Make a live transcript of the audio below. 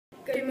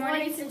Good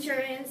morning,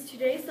 Centurions.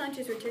 Today's lunch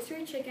is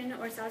rotisserie chicken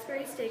or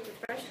Salisbury steak with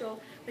fresh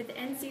roll with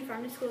NC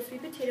Farm to School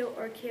sweet potato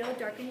or kale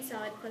darkening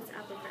salad plus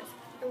apple crisp.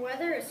 The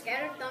weather is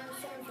scattered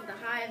thunderstorms with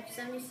a high of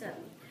 77.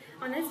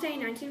 On this day in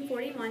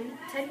 1941,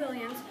 Ted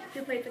Williams,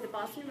 who played for the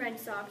Boston Red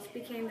Sox,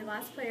 became the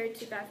last player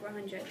to bat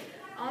 400.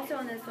 Also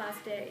on this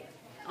day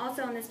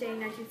in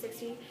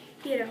 1960,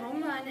 he had a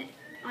home run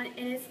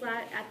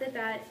at the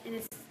bat in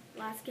his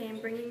last game,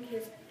 bringing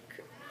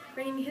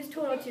his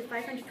total to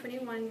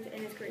 521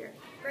 in his career.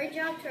 Great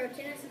job to our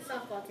tennis and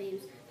softball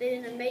teams. They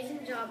did an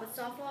amazing job with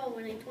softball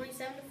winning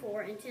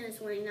 27-4 and tennis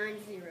winning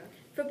 9-0.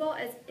 Football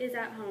is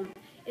at home.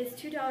 It's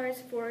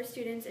 $2 for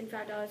students and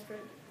 $5 for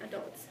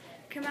adults.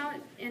 Come out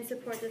and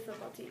support the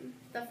football team.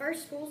 The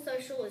first school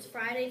social is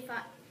Friday,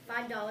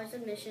 $5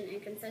 admission,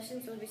 and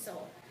concessions will be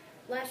sold.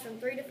 Last from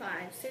 3 to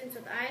 5. Students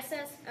with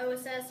ISS,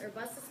 OSS, or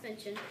bus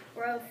suspension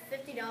or owe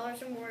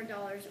 $50 or more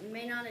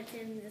may not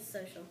attend this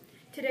social.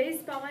 Today's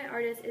spotlight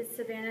artist is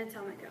Savannah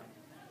Telmico.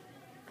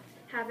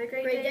 Have a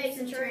great day,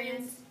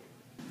 Centurions.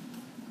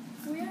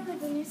 We are with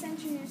the New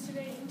Century News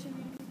today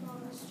interviewing people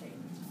on the street.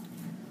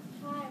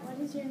 Hi, what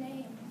is your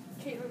name?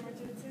 Caitlin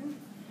Richardson.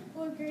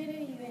 What grade are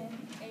you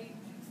in? 8.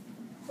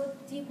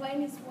 Do you play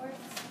any sports?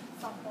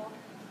 Softball.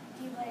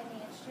 Do you play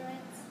any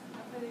instruments? I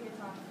play the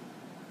guitar.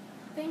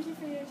 Thank you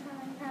for your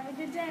time. Have a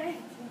good day.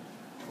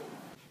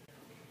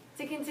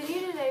 To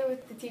continue today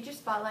with the Teacher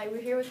Spotlight,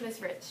 we're here with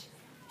Miss Rich.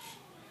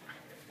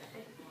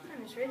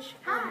 Hi, Miss Rich.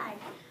 Hi.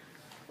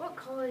 What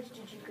college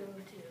did you go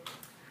to?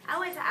 I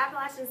went to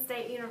Appalachian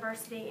State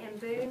University in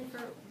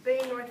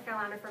Boone, North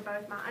Carolina for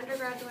both my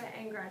undergraduate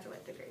and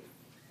graduate degrees.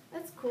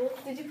 That's cool.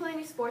 Did you play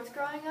any sports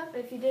growing up?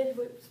 If you did,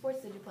 what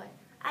sports did you play?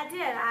 I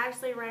did. I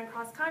actually ran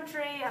cross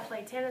country. I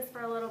played tennis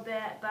for a little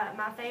bit, but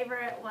my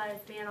favorite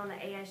was being on the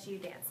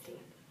ASU dance team.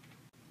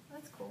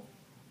 That's cool.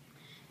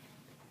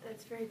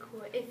 That's very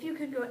cool. If you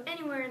could go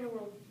anywhere in the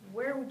world,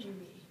 where would you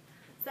be?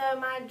 So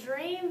my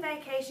dream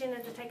vacation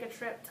is to take a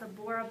trip to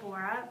Bora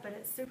Bora, but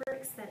it's super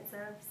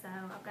expensive, so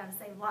I've got to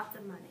save lots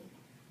of money.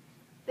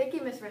 Thank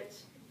you, Miss Rich.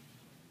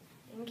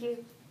 Thank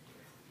you.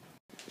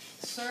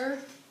 Sir,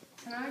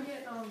 can I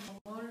get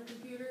a loaner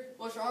computer?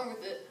 What's wrong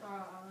with it?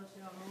 I'll let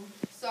you know.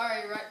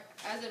 Sorry, right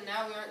as of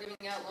now we aren't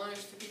giving out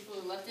loaners to people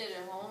who left it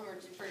at home or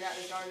forgot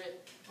to charge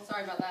it.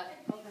 Sorry about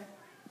that. Okay.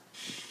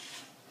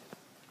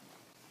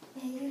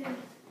 Hey,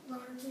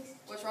 loaner, please.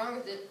 What's wrong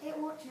with it? It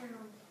won't turn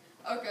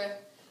on. Okay.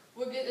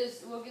 We'll get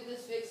this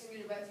fixed and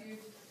get it back to you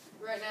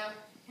right now.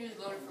 Here's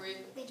the loaner for you.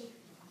 Thank you.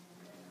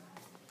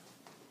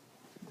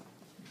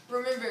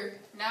 Remember,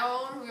 now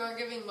on we aren't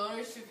giving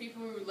loaners to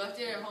people who left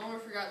it at home or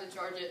forgot to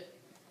charge it.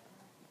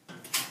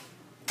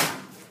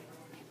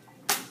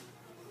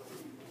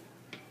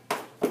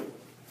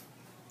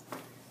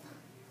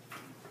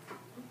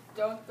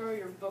 Don't throw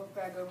your book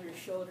bag over your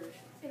shoulders.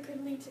 It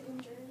could lead to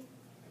injury.